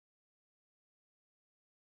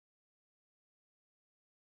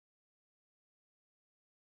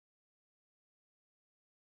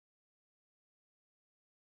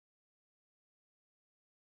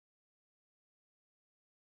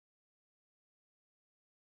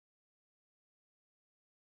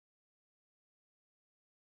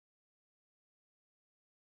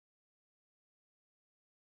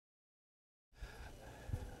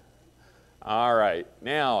All right,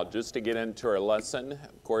 now just to get into our lesson,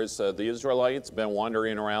 of course, the Israelites been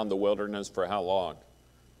wandering around the wilderness for how long?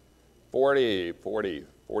 40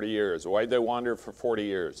 years. Why did they wander for 40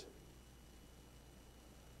 years?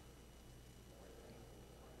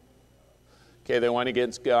 Okay, they went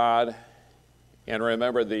against God. And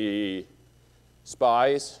remember the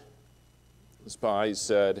spies? The spies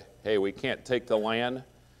said, hey, we can't take the land.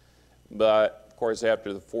 But, of course,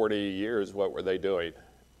 after the 40 years, what were they doing?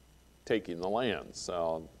 Taking the land.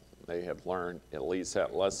 So they had learned at least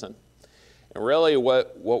that lesson. And really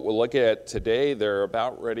what we'll look at today, they're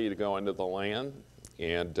about ready to go into the land.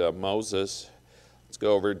 And Moses, let's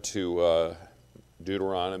go over to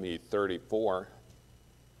Deuteronomy 34.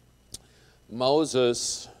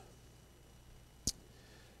 Moses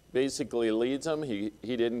basically leads them. He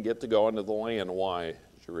didn't get to go into the land. Why? Do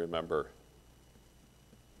you remember?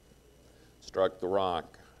 Struck the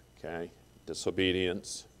rock, okay?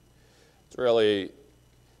 Disobedience. It's really,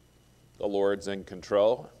 the Lord's in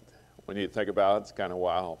control. When you think about it, it's kind of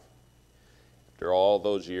wow. After all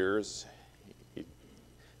those years, he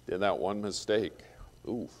did that one mistake.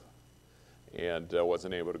 Oof. And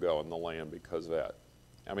wasn't able to go in the land because of that.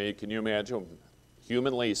 I mean, can you imagine,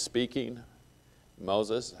 humanly speaking,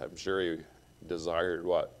 Moses, I'm sure he desired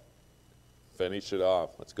what? Finish it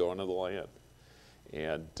off. Let's go into the land.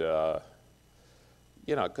 And,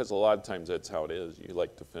 you know, because a lot of times that's how it is. You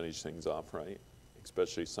like to finish things off, right?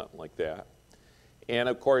 Especially something like that. And,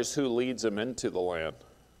 of course, who leads them into the land?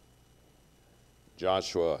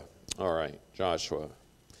 Joshua. All right, Joshua.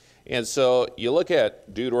 And so you look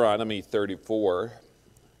at Deuteronomy 34.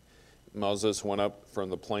 Moses went up from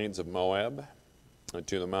the plains of Moab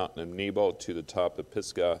to the mountain of Nebo to the top of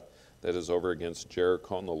Pisgah that is over against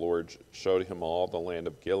Jericho. And the Lord showed him all the land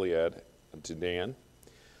of Gilead unto Dan,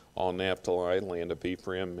 all Naphtali, land of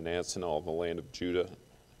Ephraim, Manasseh, and all the land of Judah,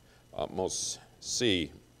 utmost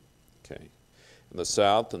sea. Okay. In the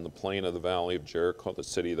south, in the plain of the valley of Jericho, the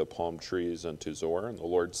city of the palm trees unto Zoar. And the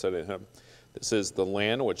Lord said to him, this is the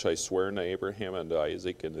land which I swear unto Abraham and to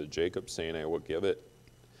Isaac and to Jacob, saying, I will give it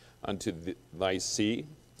unto thy seed.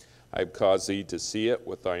 I have caused thee to see it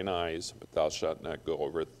with thine eyes, but thou shalt not go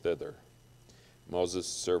over thither. Moses,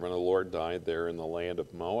 servant of the Lord, died there in the land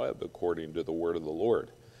of Moab, according to the word of the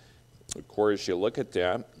Lord. Of course, you look at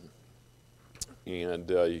that, and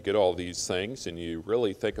you get all these things, and you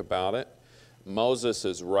really think about it. Moses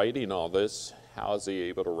is writing all this. How is he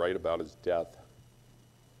able to write about his death?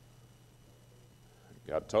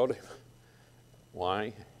 God told him.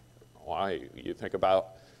 Why? Why? You think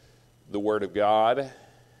about the Word of God.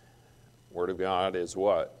 Word of God is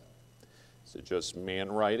what? Is it just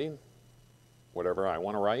man writing? Whatever I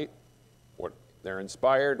want to write? What they're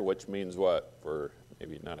inspired, which means what? For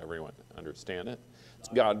maybe not everyone understand it. It's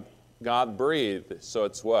God breathed, so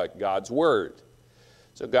it's what? God's Word.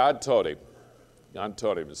 So God told him. God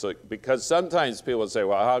told him. So, because sometimes people say,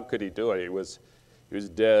 well, how could he do it? He was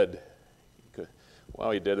dead.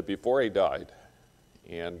 Well, he did it before he died.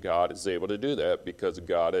 And God is able to do that because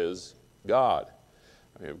God is God.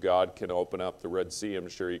 I mean, if God can open up the Red Sea, I'm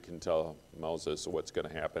sure he can tell Moses what's going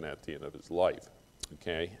to happen at the end of his life.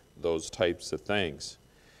 Okay? Those types of things.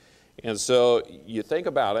 And so you think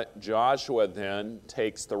about it, Joshua then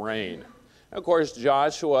takes the reign. Of course,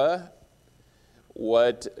 Joshua,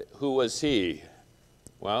 who was he?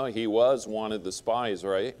 Well, he was one of the spies,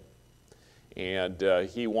 right? And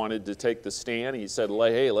he wanted to take the stand. He said,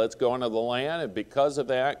 hey, let's go into the land. And because of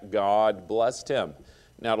that, God blessed him.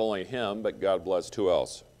 Not only him, but God blessed who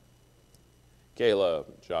else?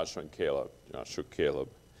 Caleb, Joshua and Caleb. Joshua, Caleb.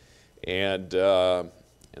 And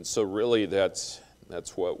so really that's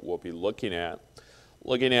what we'll be looking at.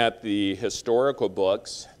 Looking at the historical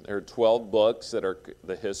books. There are 12 books that are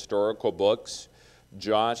the historical books.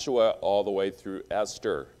 Joshua all the way through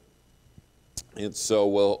Esther. And so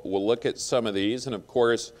we'll look at some of these. And of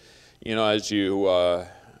course, you know, as you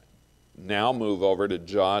now move over to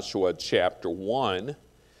Joshua chapter 1, it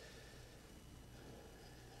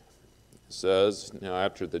says, now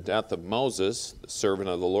after the death of Moses, the servant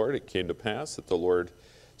of the Lord, it came to pass that the Lord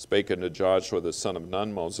spake unto Joshua the son of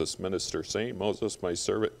Nun, Moses' minister, saying, Moses, my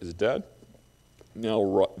servant, is dead.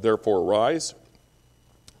 Now therefore rise,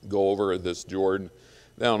 go over this Jordan,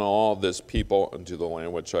 thou and all this people unto the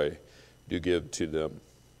land which I do give to them.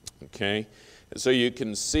 Okay? And so you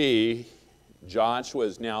can see Joshua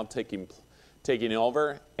is now taking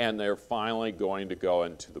over, and they're finally going to go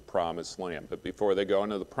into the promised land. But before they go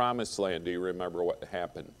into the promised land, do you remember what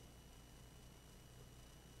happened?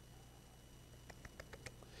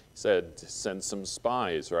 He said, send some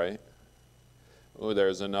spies, right? Oh,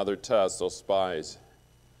 there's another test, those spies.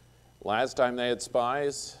 Last time they had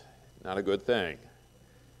spies, Not a good thing.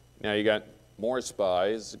 Now you got more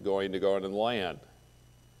spies going to go into the land.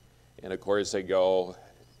 And of course they go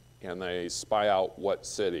and they spy out what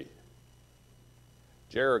city?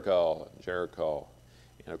 Jericho.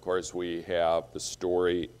 And of course we have the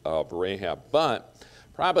story of Rahab. But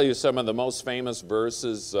probably some of the most famous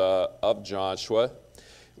verses of Joshua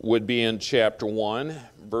would be in chapter 1,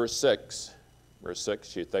 verse 6. Verse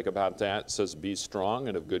 6, you think about that, it says, "Be strong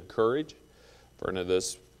and of good courage, for unto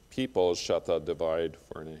this people shalt thou divide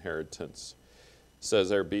for an inheritance." It says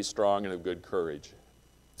there, "Be strong and of good courage."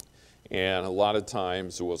 And a lot of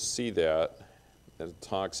times we'll see that it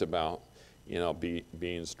talks about,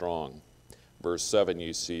 being strong. Verse 7,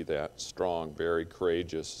 you see that, strong, very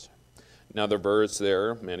courageous. Another verse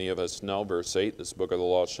there, many of us know, verse 8, "This book of the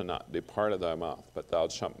law shall not depart of thy mouth, but thou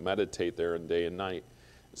shalt meditate therein day and night."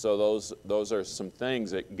 So those are some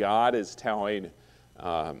things that God is telling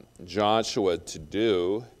Joshua to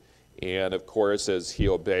do. And of course, as he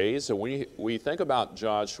obeys, and we think about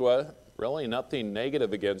Joshua, really nothing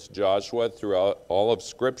negative against Joshua throughout all of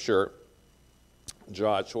Scripture.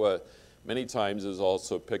 Joshua many times is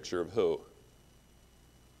also a picture of who?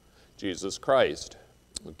 Jesus Christ.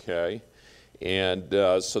 Okay? And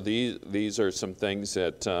so these are some things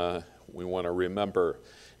that we want to remember.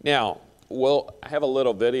 Now, we'll have a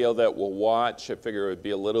little video that we'll watch. I figure it would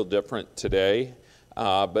be a little different today.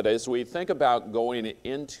 But as we think about going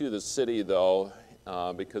into the city, though,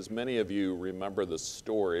 because many of you remember the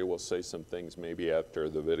story, we'll say some things maybe after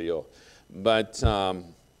the video. But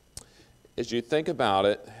as you think about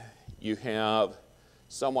it, you have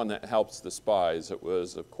someone that helps the spies. It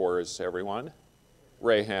was, of course, everyone?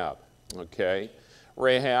 Rahab. Okay?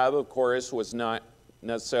 Rahab, of course, was not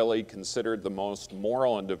necessarily considered the most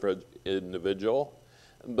moral individual,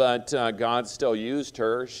 but God still used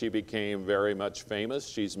her. She became very much famous.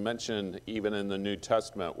 She's mentioned even in the New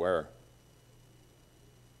Testament where?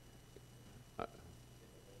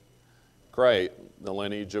 Great, the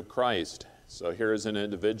lineage of Christ. So here's an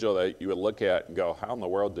individual that you would look at and go, how in the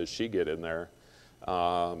world does she get in there?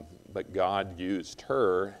 But God used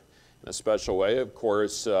her in a special way. Of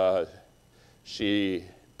course, she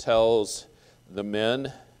tells the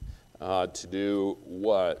men to do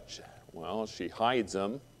what? Well, she hides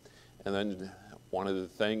them. And then one of the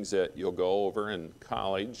things that you'll go over in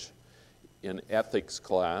college in ethics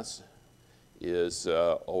class is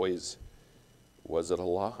always, was it a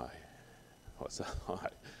lie? Was it a lie?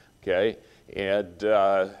 Okay? And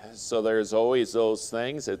so there's always those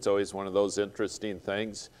things. It's always one of those interesting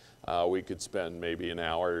things. We could spend maybe an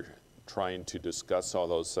hour trying to discuss all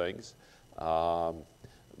those things.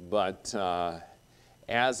 But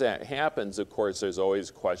as that happens, of course, there's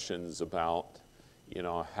always questions about,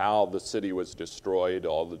 how the city was destroyed,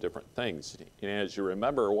 all the different things. And as you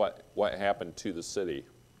remember, what happened to the city?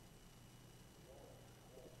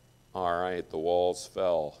 All right, the walls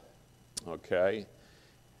fell. Okay.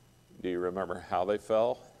 Do you remember how they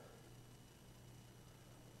fell?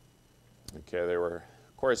 Okay, of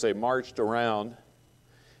course, they marched around.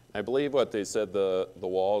 I believe what they said, the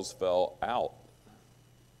walls fell out.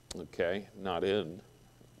 Okay, not in,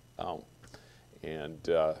 out. And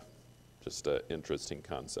just an interesting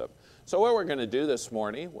concept. So what we're going to do this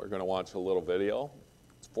morning, we're going to watch a little video.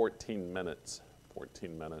 It's 14 minutes.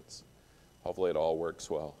 14 minutes. Hopefully it all works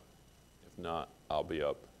well. If not, I'll be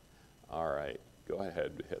up. All right, go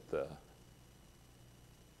ahead and hit the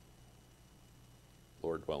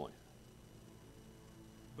Lord willing.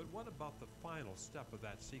 But what about the final step of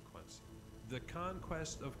that sequence? The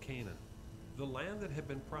conquest of Canaan, the land that had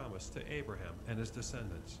been promised to Abraham and his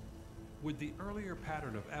descendants. Would the earlier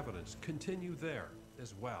pattern of evidence continue there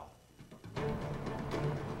as well?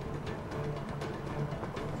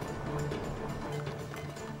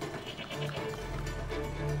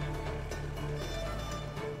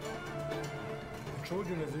 The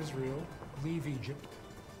children of Israel leave Egypt.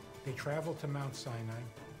 They travel to Mount Sinai,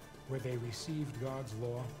 where they received God's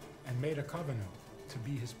law and made a covenant to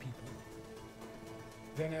be his people.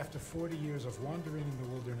 Then after 40 years of wandering in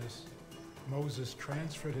the wilderness, Moses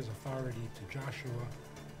transferred his authority to Joshua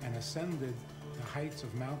and ascended the heights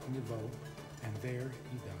of Mount Nebo, and there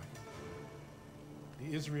he died.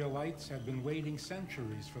 The Israelites had been waiting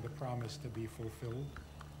centuries for the promise to be fulfilled,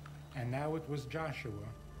 and now it was Joshua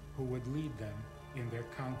who would lead them in their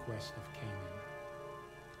conquest of Canaan.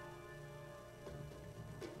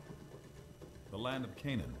 The land of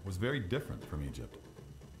Canaan was very different from Egypt.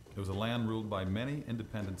 It was a land ruled by many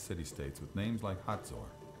independent city-states with names like Hatzor,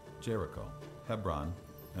 Jericho, Hebron,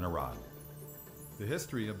 and Arad. The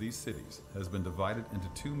history of these cities has been divided into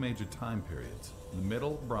two major time periods: the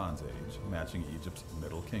Middle Bronze Age, matching Egypt's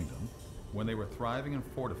Middle Kingdom, when they were thriving and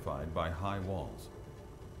fortified by high walls.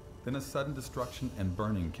 Then a sudden destruction and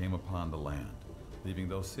burning came upon the land, leaving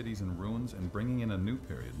those cities in ruins and bringing in a new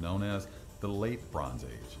period known as the Late Bronze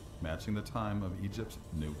Age, matching the time of Egypt's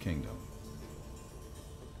New Kingdom.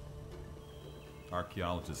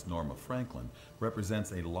 Archaeologist Norma Franklin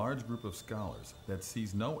represents a large group of scholars that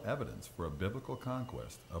sees no evidence for a biblical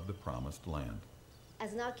conquest of the Promised Land.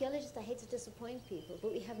 As an archaeologist, I hate to disappoint people,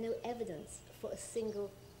 but we have no evidence for a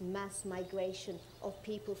single mass migration of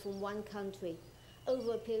people from one country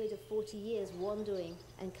over a period of 40 years wandering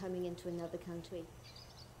and coming into another country.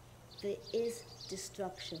 There is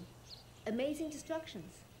destruction. Amazing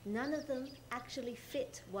destructions. None of them actually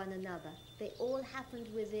fit one another. They all happened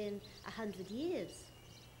within 100 years,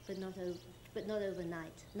 but not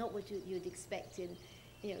overnight. Not what you'd expect in,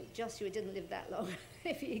 Joshua didn't live that long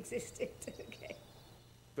if he existed, okay.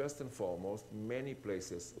 First and foremost, many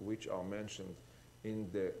places which are mentioned in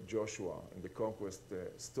the Joshua, in the conquest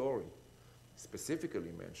story,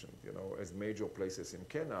 specifically mentioned, as major places in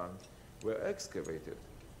Canaan, were excavated.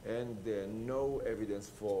 And no evidence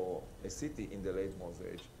for a city in the Late Bronze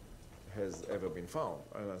Age has ever been found.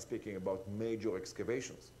 And I'm speaking about major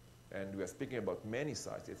excavations. And we are speaking about many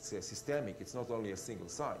sites. It's systemic. It's not only a single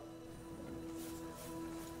site.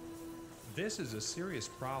 This is a serious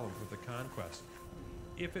problem for the conquest,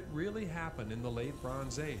 if it really happened in the Late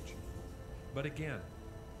Bronze Age. But again,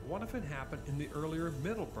 what if it happened in the earlier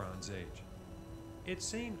Middle Bronze Age? It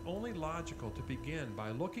seemed only logical to begin by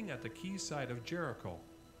looking at the key site of Jericho,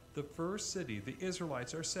 the first city the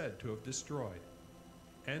Israelites are said to have destroyed.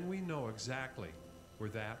 And we know exactly where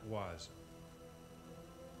that was.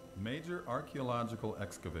 Major archaeological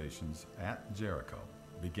excavations at Jericho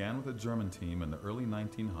began with a German team in the early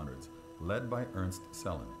 1900s led by Ernst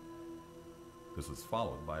Sellen. This was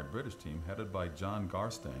followed by a British team headed by John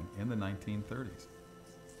Garstang in the 1930s.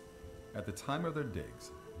 At the time of their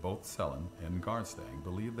digs, both Sellen and Garstang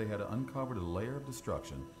believed they had uncovered a layer of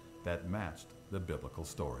destruction that matched the biblical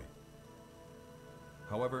story.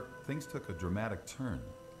 However, things took a dramatic turn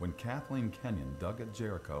when Kathleen Kenyon dug at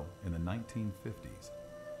Jericho in the 1950s.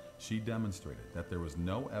 She demonstrated that there was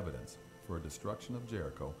no evidence for a destruction of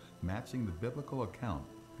Jericho matching the biblical account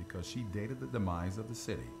because she dated the demise of the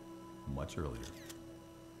city much earlier.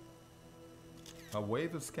 A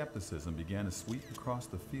wave of skepticism began to sweep across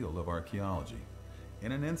the field of archaeology.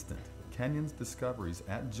 In an instant, Kenyon's discoveries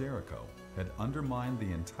at Jericho had undermined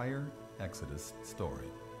the entire Exodus story.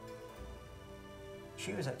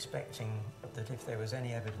 She was expecting that if there was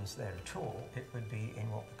any evidence there at all, it would be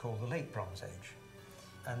in what we call the Late Bronze Age.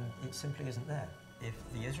 And it simply isn't there. If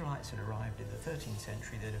the Israelites had arrived in the 13th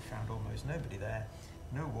century, they'd have found almost nobody there,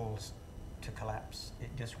 no walls to collapse. It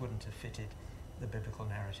just wouldn't have fitted the biblical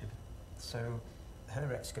narrative. So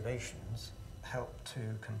her excavations helped to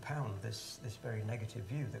compound this very negative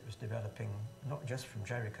view that was developing, not just from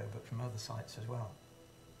Jericho, but from other sites as well.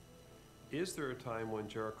 Is there a time when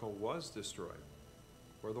Jericho was destroyed,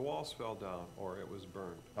 where the walls fell down or it was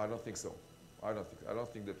burned? I don't think so. I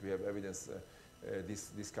don't think that we have evidence,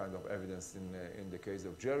 this kind of evidence in the case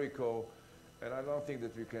of Jericho. And I don't think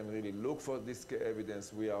that we can really look for this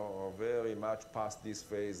evidence. We are very much past this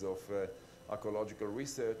phase of archaeological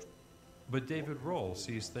research. But David Roll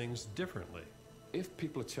sees things differently. If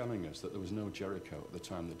people are telling us that there was no Jericho at the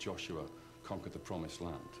time that Joshua conquered the Promised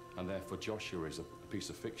Land, and therefore Joshua is a piece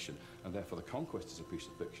of fiction, and therefore the conquest is a piece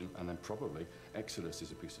of fiction, and then probably Exodus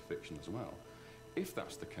is a piece of fiction as well. If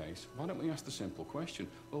that's the case, why don't we ask the simple question,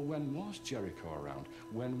 well, when was Jericho around?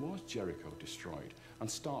 When was Jericho destroyed? And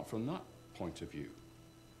start from that point of view.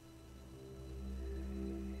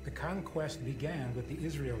 The conquest began with the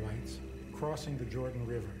Israelites crossing the Jordan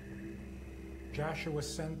River. Joshua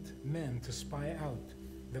sent men to spy out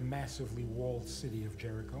the massively walled city of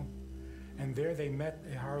Jericho, and there they met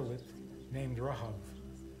a harlot named Rahab,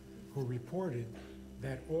 who reported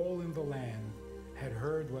that all in the land had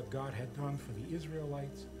heard what God had done for the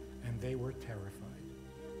Israelites, and they were terrified.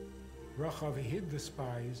 Rahab hid the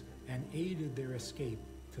spies and aided their escape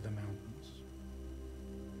to the mountains.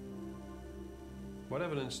 What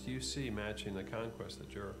evidence do you see matching the conquest of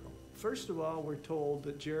Jericho? First of all, we're told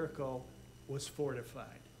that Jericho was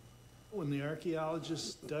fortified. When the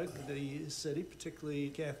archaeologists dug the city, particularly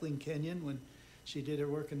Kathleen Kenyon, when she did her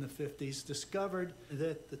work in the 50s, discovered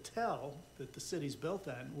that the tell that the city's built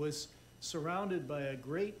on was surrounded by a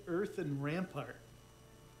great earthen rampart.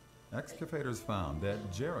 Excavators found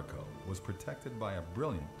that Jericho was protected by a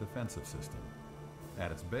brilliant defensive system.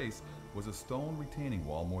 At its base was a stone retaining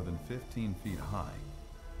wall more than 15 feet high,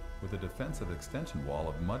 with a defensive extension wall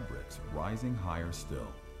of mud bricks rising higher still.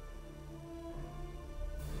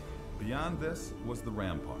 Beyond this was the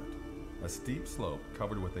rampart, a steep slope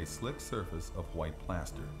covered with a slick surface of white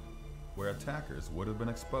plaster, where attackers would have been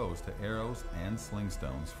exposed to arrows and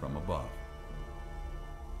slingstones from above.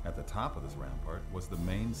 At the top of this rampart was the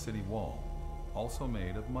main city wall, also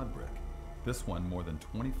made of mud brick, this one more than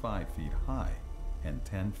 25 feet high and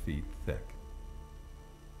 10 feet thick.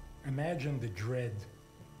 Imagine the dread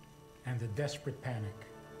and the desperate panic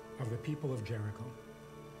of the people of Jericho.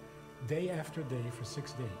 Day after day for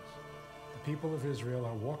 6 days, the people of Israel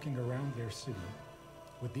are walking around their city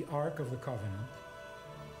with the Ark of the Covenant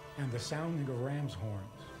and the sounding of ram's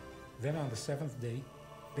horns. Then on the seventh day,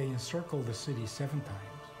 they encircle the city 7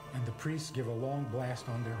 times, and the priests give a long blast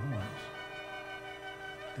on their horns.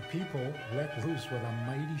 The people let loose with a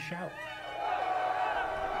mighty shout.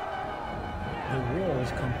 The walls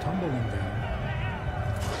come tumbling down.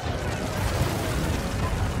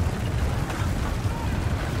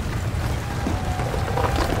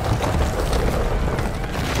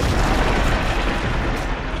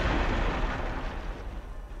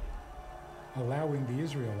 Allowing the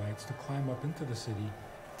Israelites to climb up into the city,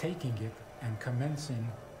 taking it and commencing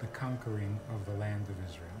the conquering of the land of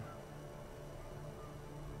Israel.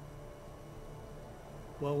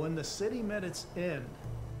 Well, when the city met its end,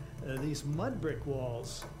 these mud brick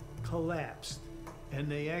walls collapsed, and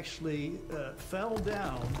they actually fell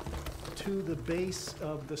down to the base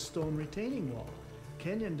of the stone retaining wall.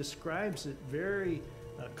 Kenyon describes it very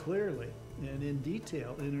clearly and in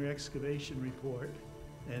detail in her excavation report.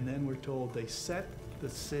 And then we're told they set the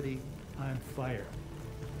city on fire.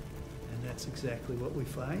 And that's exactly what we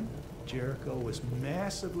find. Jericho was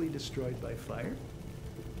massively destroyed by fire.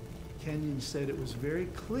 Kenyon said it was very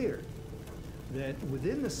clear that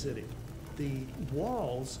within the city, the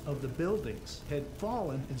walls of the buildings had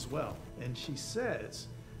fallen as well. And she says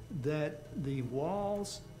that the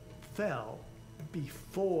walls fell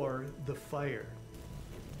before the fire.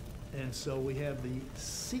 And so we have the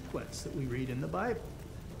sequence that we read in the Bible.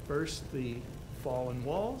 First, the fallen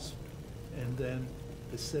walls, and then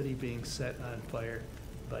the city being set on fire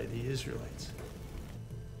by the Israelites.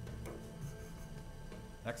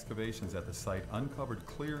 Excavations at the site uncovered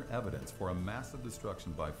clear evidence for a massive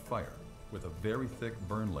destruction by fire with a very thick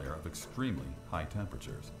burn layer of extremely high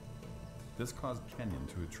temperatures. This caused Kenyon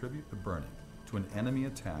to attribute the burning to an enemy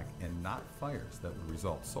attack and not fires that would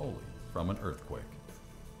result solely from an earthquake.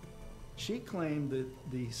 She claimed that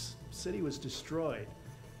the city was destroyed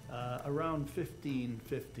around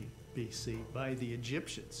 1550 BC by the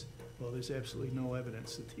Egyptians. Well, there's absolutely no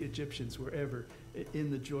evidence that the Egyptians were ever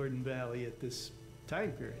in the Jordan Valley at this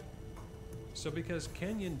time period. So because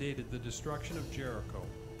Kenyon dated the destruction of Jericho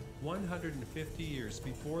 150 years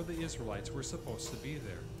before the Israelites were supposed to be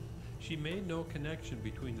there, she made no connection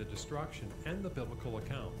between the destruction and the biblical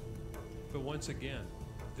account. But once again,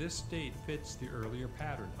 this date fits the earlier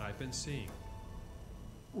pattern I've been seeing.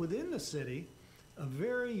 Within the city, a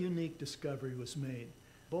very unique discovery was made.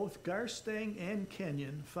 Both Garstang and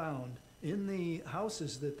Kenyon found in the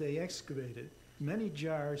houses that they excavated many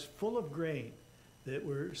jars full of grain that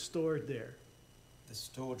were stored there. The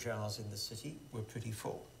store jars in the city were pretty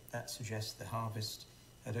full. That suggests the harvest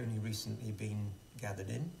had only recently been gathered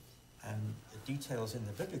in, and the details in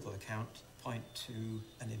the biblical account point to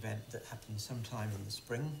an event that happened sometime in the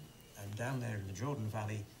spring, and down there in the Jordan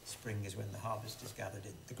Valley, spring is when the harvest is gathered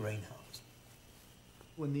in, the grain harvest.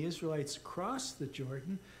 When the Israelites crossed the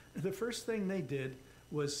Jordan, the first thing they did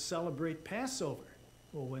was celebrate Passover.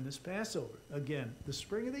 Well, when is Passover? Again, the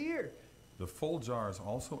spring of the year. The full jars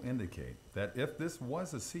also indicate that if this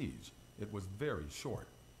was a siege, it was very short,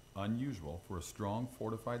 unusual for a strong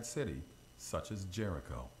fortified city such as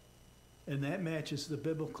Jericho. And that matches the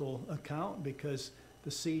biblical account because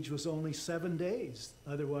the siege was only 7 days.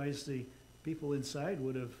 Otherwise, the people inside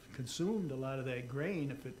would have consumed a lot of that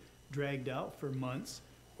grain if it dragged out for months.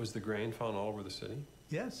 Was the grain found all over the city?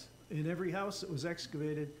 Yes. In every house that was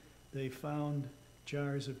excavated, they found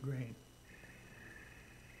jars of grain.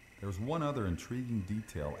 There's one other intriguing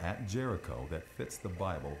detail at Jericho that fits the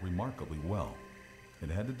Bible remarkably well. It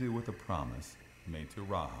had to do with a promise made to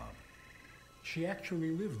Rahab. She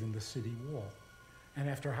actually lived in the city wall, and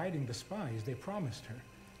after hiding the spies, they promised her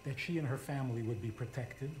that she and her family would be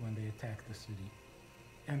protected when they attacked the city.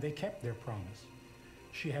 And they kept their promise.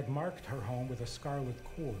 She had marked her home with a scarlet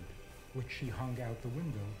cord, which she hung out the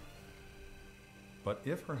window. But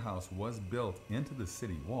if her house was built into the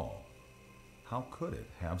city wall, how could it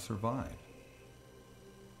have survived?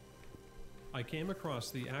 I came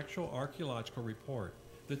across the actual archaeological report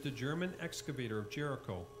that the German excavator of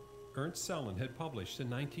Jericho, Ernst Sellen, had published in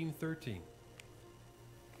 1913.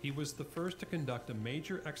 He was the first to conduct a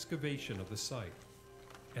major excavation of the site,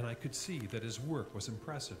 and I could see that his work was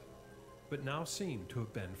impressive. but now seem to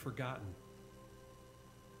have been forgotten.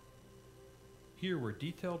 Here were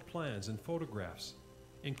detailed plans and photographs,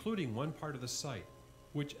 including one part of the site,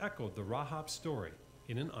 which echoed the Rahab story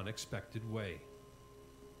in an unexpected way.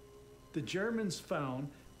 The Germans found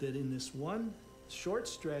that in this one short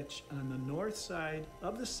stretch on the north side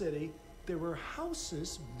of the city, there were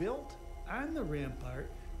houses built on the rampart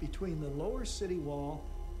between the lower city wall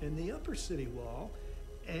and the upper city wall,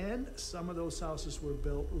 and some of those houses were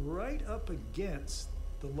built right up against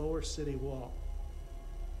the lower city wall.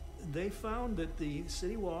 They found that the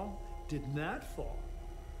city wall did not fall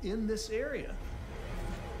in this area.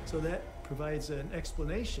 So that provides an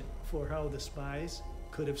explanation for how the spies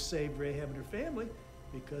could have saved Rahab and her family,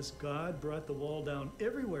 because God brought the wall down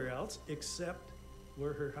everywhere else except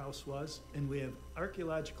where her house was, and we have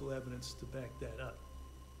archaeological evidence to back that up.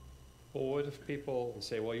 Well, what if people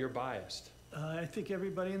say, well, you're biased? I think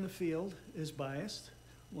everybody in the field is biased,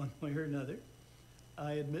 one way or another.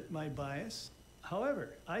 I admit my bias.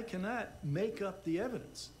 However, I cannot make up the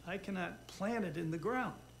evidence. I cannot plant it in the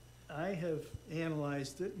ground. I have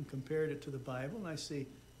analyzed it and compared it to the Bible, and I see,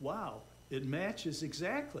 wow, it matches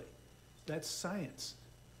exactly. That's science.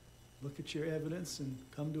 Look at your evidence and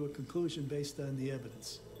come to a conclusion based on the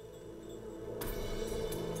evidence.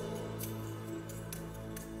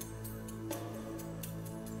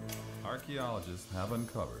 Archaeologists have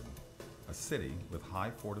uncovered a city with high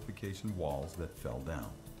fortification walls that fell down.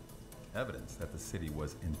 Evidence that the city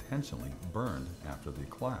was intentionally burned after the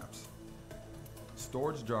collapse.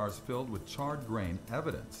 Storage jars filled with charred grain,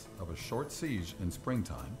 evidence of a short siege in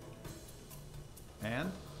springtime.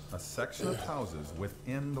 And a section of houses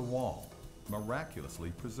within the wall,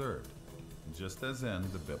 miraculously preserved, just as in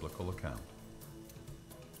the biblical account.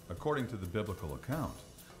 According to the biblical account,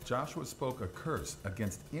 Joshua spoke a curse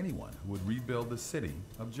against anyone who would rebuild the city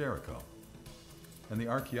of Jericho. And the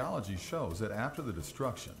archaeology shows that after the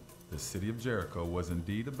destruction, the city of Jericho was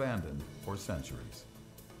indeed abandoned for centuries.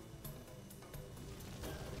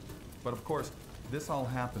 But of course, this all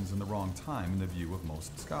happens in the wrong time in the view of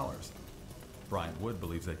most scholars. Bryant Wood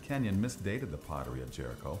believes that Kenyon misdated the pottery at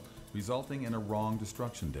Jericho, resulting in a wrong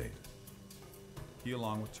destruction date. He,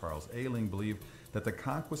 along with Charles Ayling, believe that the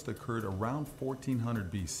conquest occurred around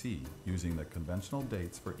 1400 BC using the conventional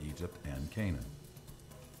dates for Egypt and Canaan.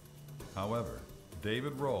 However,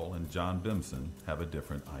 David Roll and John Bimson have a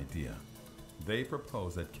different idea. They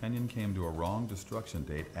propose that Kenyon came to a wrong destruction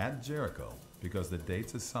date at Jericho because the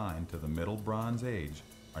dates assigned to the Middle Bronze Age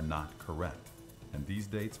are not correct, and these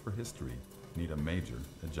dates for history need a major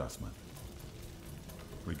adjustment.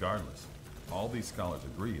 Regardless, all these scholars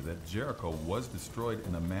agree that Jericho was destroyed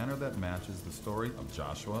in a manner that matches the story of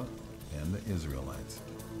Joshua and the Israelites.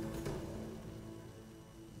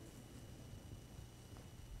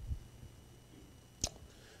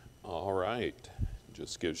 All right,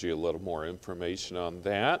 just gives you a little more information on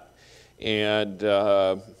that. And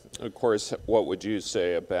of course, what would you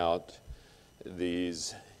say about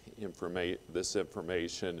this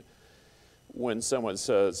information when someone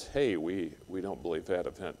says, hey, we don't believe that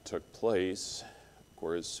event took place? Of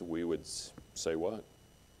course, we would say what?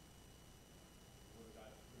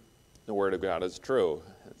 The Word of God is true.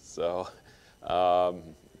 So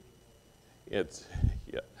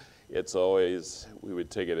it's always, we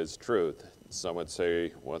would take it as truth. Some would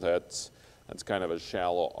say, well, that's kind of a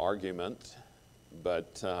shallow argument,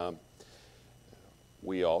 but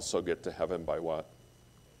we also get to heaven by what?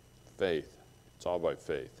 Faith. It's all by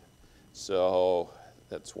faith. So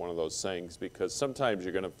that's one of those things, because sometimes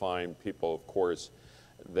you're going to find people, of course,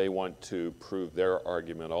 they want to prove their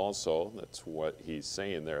argument also. That's what he's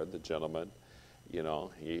saying there, the gentleman. You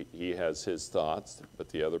know, he has his thoughts, but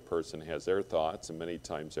the other person has their thoughts, and many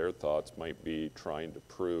times their thoughts might be trying to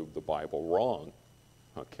prove the Bible wrong.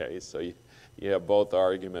 Okay, so you have both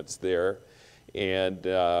arguments there. And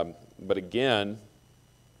but again,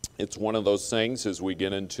 it's one of those things as we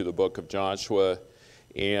get into the book of Joshua,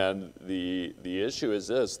 and the issue is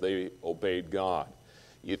this: they obeyed God.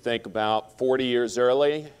 You think about 40 years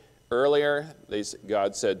earlier,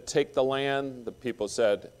 God said, take the land. The people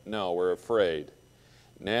said, no, we're afraid.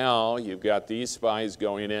 Now you've got these spies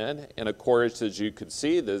going in, and of course, as you could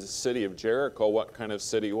see, the city of Jericho, what kind of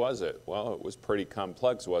city was it? Well, it was pretty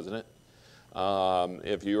complex, wasn't it?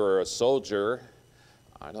 If you were a soldier,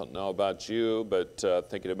 I don't know about you, but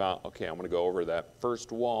thinking about, okay, I'm going to go over that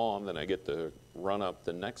first wall, and then I get to run up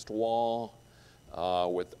the next wall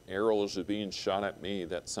with arrows being shot at me.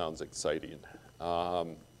 That sounds exciting.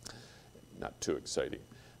 Not too exciting.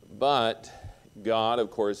 But God,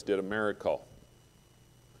 of course, did a miracle.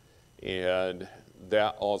 And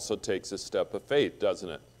that also takes a step of faith, doesn't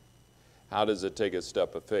it? How does it take a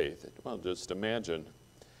step of faith? Well, just imagine.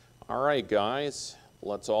 All right, guys,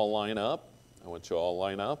 let's all line up. I want you all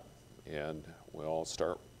line up, and we'll all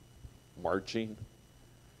start marching,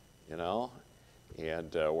 you know,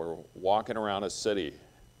 and we're walking around a city.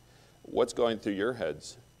 What's going through your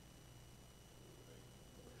heads?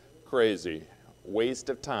 Crazy. Waste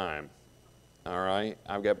of time. All right?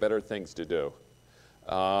 I've got better things to do.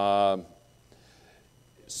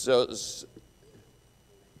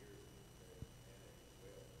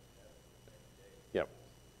 Yep.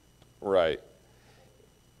 Right.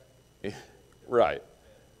 Right.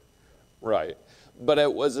 Right. But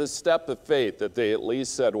it was a step of faith that they at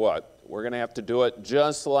least said, what? We're going to have to do it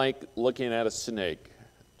just like looking at a snake.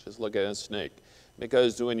 Just look at a snake.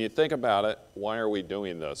 Because when you think about it, why are we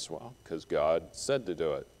doing this? Well, because God said to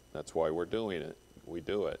do it. That's why we're doing it. We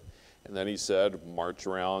do it. And then he said, march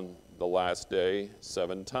around the last day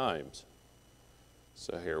 7 times.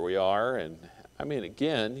 So here we are. And I mean,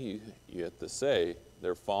 again, you have to say,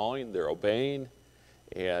 they're following, they're obeying.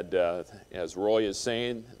 And as Roy is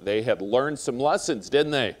saying, they had learned some lessons,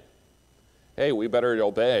 didn't they? Hey, we better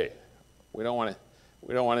obey. We don't want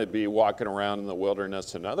to be walking around in the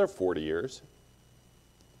wilderness another 40 years.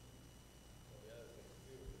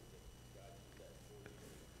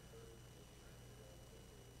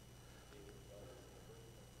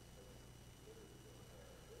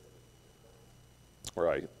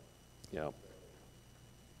 Right. Yeah.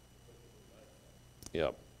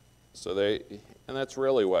 Yep. So and that's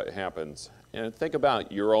really what happens. And think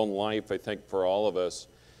about your own life. I think for all of us,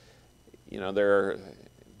 you know,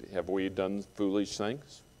 have we done foolish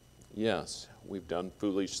things? Yes, we've done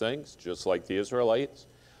foolish things, just like the Israelites.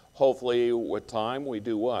 Hopefully, with time, we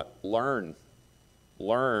do what? Learn.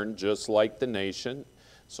 Learn, just like the nation.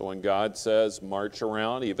 So when God says march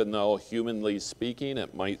around, even though humanly speaking,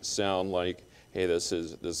 it might sound like, hey, this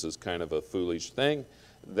is kind of a foolish thing,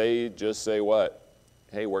 they just say what?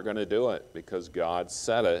 Hey, we're going to do it because God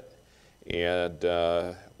said it, and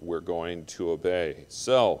we're going to obey.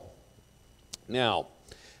 So, now,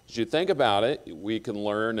 as you think about it, we can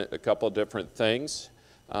learn a couple of different things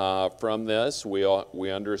from this.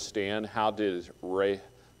 We understand how did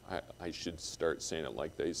I should start saying it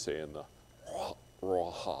like they say in the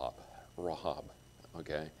Rahab,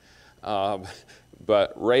 okay?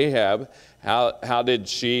 But Rahab, how did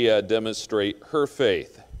she demonstrate her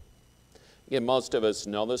faith? Again, most of us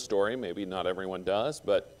know the story. Maybe not everyone does,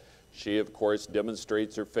 but she, of course,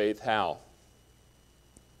 demonstrates her faith how?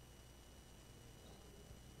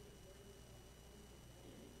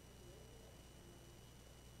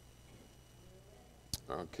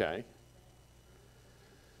 Okay.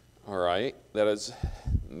 All right.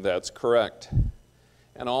 That's correct.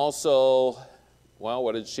 And also, well,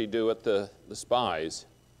 what did she do with the spies?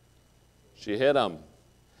 She hid them.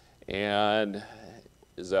 And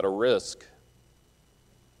is that a risk?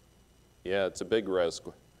 Yeah, it's a big risk.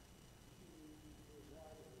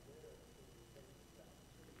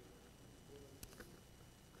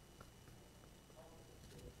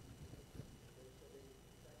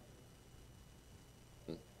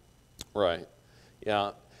 Right.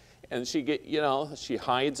 Yeah. And she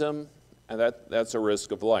hides them, and that's a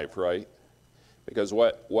risk of life, right? Because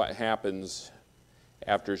what happens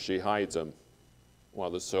after she hides them?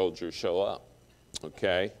 Well, the soldiers show up.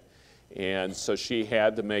 Okay? And so she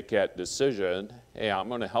had to make that decision, hey, I'm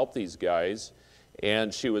going to help these guys.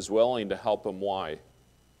 And she was willing to help them. Why?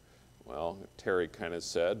 Well, Terry kind of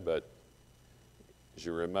said, but as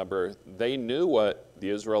you remember, they knew what the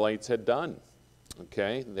Israelites had done.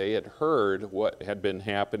 Okay? They had heard what had been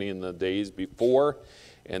happening in the days before.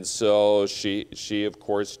 And so she of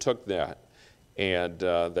course, took that. And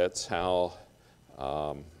that's how,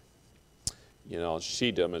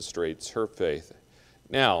 she demonstrates her faith.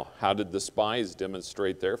 Now, how did the spies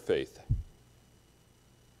demonstrate their faith?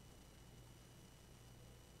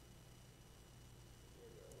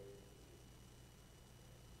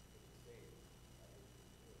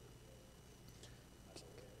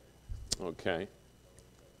 Okay.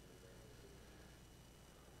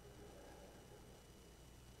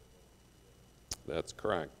 That's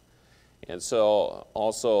correct. And so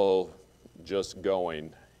also just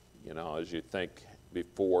going, as you think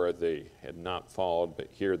before they had not followed, but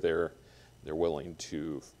here they're willing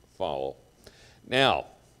to follow. Now,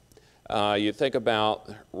 you think about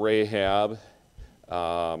Rahab, we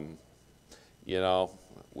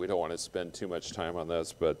don't want to spend too much time on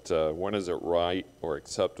this, but when is it right or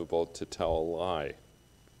acceptable to tell a lie?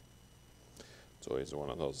 It's always one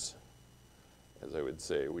of those, as I would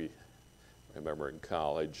say, I remember in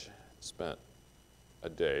college, spent a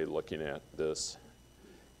day looking at this.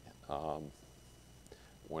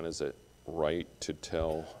 When is it right to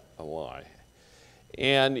tell a lie.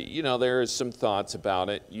 And, you know, there are some thoughts about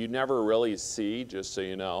it. You never really see, just so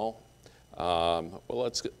you know.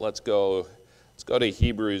 Well, let's go to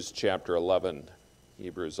Hebrews chapter 11.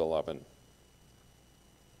 Hebrews 11.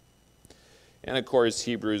 And of course,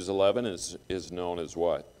 Hebrews 11 is known as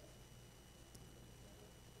what?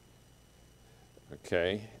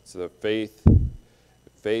 Okay, it's the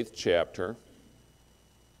faith chapter.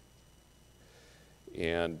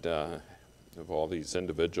 And of all these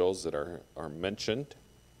individuals that are mentioned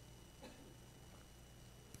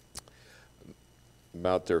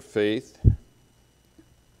about their faith.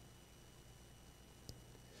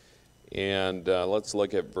 And let's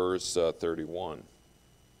look at verse 31.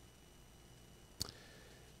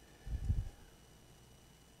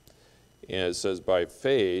 And it says, by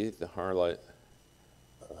faith, the harlot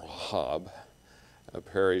Rahab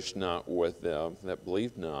perished not with them that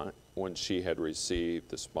believed not, when she had received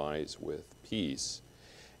the spies with peace.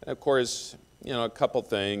 And of course, you know, a couple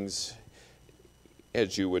things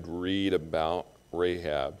as you would read about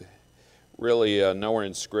Rahab. Really, nowhere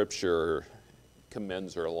in Scripture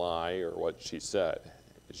commends her lie or what she said.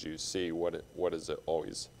 As you see, what is it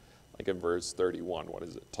always, like in verse 31, what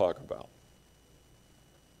does it talk about?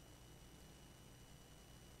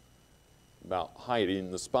 About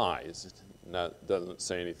hiding the spies. Doesn't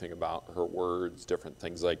say anything about her words, different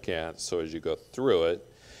things like that, so as you go through it.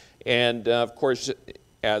 And of course,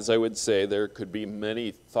 as I would say, there could be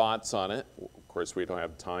many thoughts on it. Of course, we don't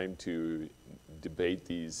have time to debate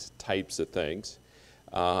these types of things.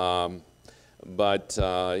 But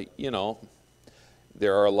you know,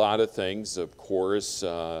 there are a lot of things, of course,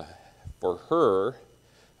 for her.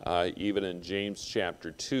 Even in James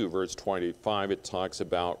chapter 2, verse 25, it talks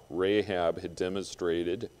about Rahab had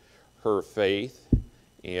demonstrated her faith,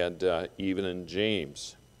 and even in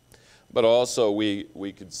James. But also we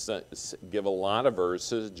could give a lot of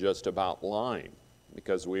verses just about lying,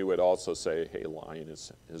 because we would also say, hey, lying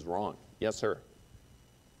is wrong. Yes, sir?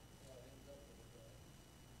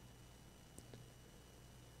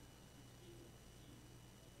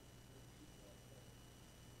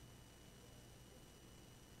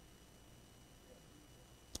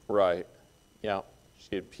 Right. Yeah.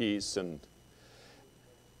 She had peace and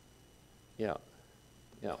yeah.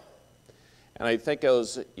 And I think it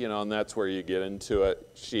was, you know, and that's where you get into it.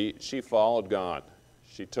 She followed God.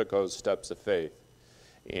 She took those steps of faith.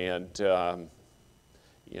 And,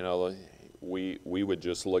 you know, we would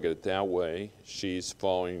just look at it that way. She's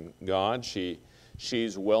following God.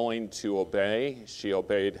 She's willing to obey. She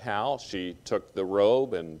obeyed how? She took the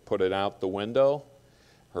robe and put it out the window.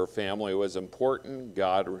 Her family was important.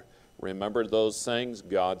 God remembered those things.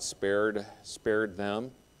 God spared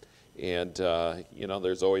them. And, you know,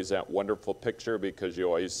 there's always that wonderful picture, because you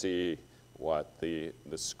always see the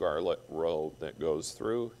scarlet robe that goes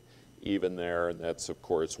through even there. And that's, of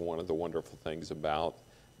course, one of the wonderful things about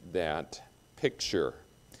that picture.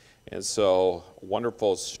 And so,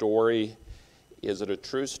 wonderful story. Is it a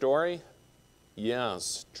true story?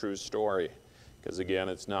 Yes, true story. Because, again,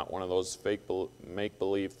 it's not one of those fake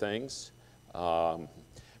make-believe things.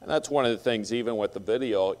 And that's one of the things, even with the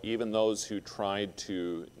video, even those who tried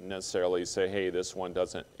to necessarily say, hey, this one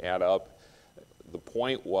doesn't add up, the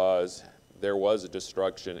point was there was a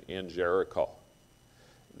destruction in Jericho.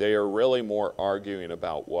 They are really more arguing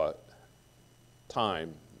about what?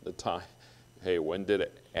 Time. The time. Hey, when did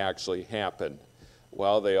it actually happen?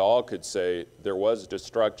 Well, they all could say there was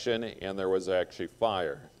destruction and there was actually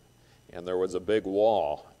fire. And there was a big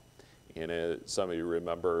wall. And some of you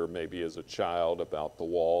remember maybe as a child about the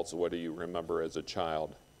walls. What do you remember as a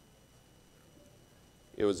child?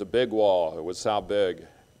 It was a big wall. It was how big?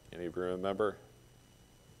 Any of you remember?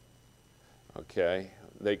 Okay.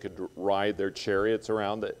 They could ride their chariots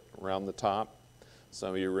around it, around the top. Some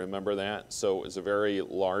of you remember that. So it was a very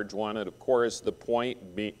large one. And of course, the point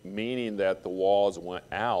meaning that the walls went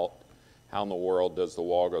out. How in the world does the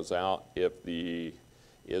wall goes out if the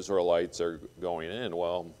Israelites are going in?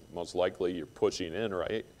 Well, most likely you're pushing in,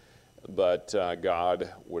 right? But God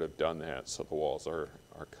would have done that, so the walls are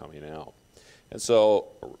coming out. And so,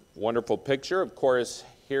 wonderful picture. Of course,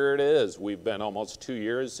 here it is. We've been almost 2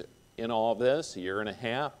 years in all of this, a year and a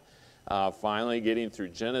half. Finally getting through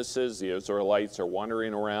Genesis. The Israelites are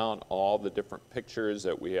wandering around, all the different pictures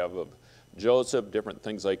that we have of Joseph, different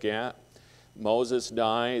things like that. Moses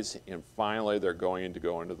dies, and finally they're going to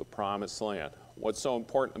go into the promised land. What's so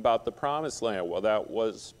important about the promised land? Well, that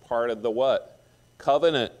was part of the what?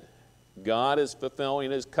 Covenant. God is fulfilling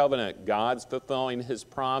his covenant. God's fulfilling his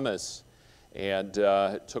promise. And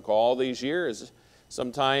it took all these years.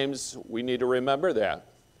 Sometimes we need to remember that.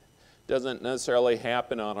 doesn't necessarily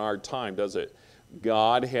happen on our time, does it?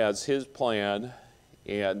 God has his plan,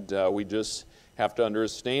 and we just have to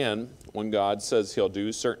understand when God says he'll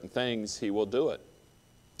do certain things, he will do it.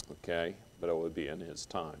 Okay? But it would be in his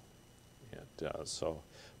time. And so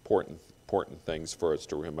important things for us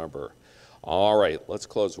to remember. All right, let's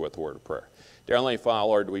close with a word of prayer. Dear Heavenly Father,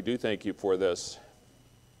 Lord, we do thank you for this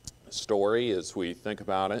story as we think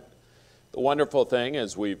about it. The wonderful thing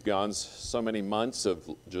is we've gone so many months of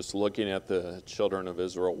just looking at the children of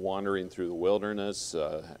Israel wandering through the wilderness,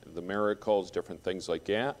 the miracles, different things like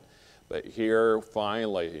that. But here,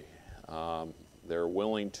 finally, they're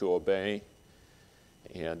willing to obey.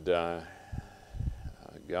 And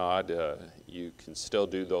God, you can still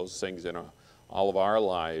do those things in all of our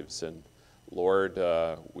lives. And Lord,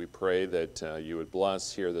 we pray that you would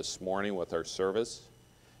bless here this morning with our service.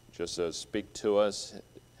 Just speak to us.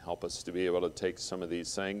 Help us to be able to take some of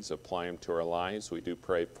these things, apply them to our lives. We do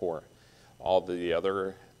pray for all the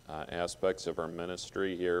other aspects of our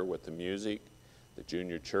ministry here with the music, the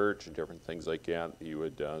junior church, and different things like that. You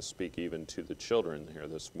would speak even to the children here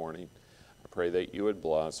this morning. I pray that you would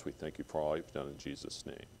bless. We thank you for all you've done in Jesus'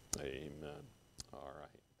 name. Amen. All right.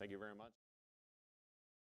 Thank you very much.